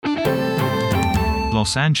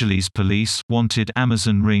Los Angeles police wanted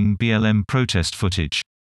Amazon Ring BLM protest footage.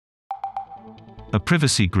 A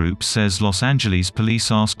privacy group says Los Angeles police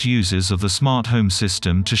asked users of the smart home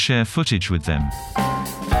system to share footage with them.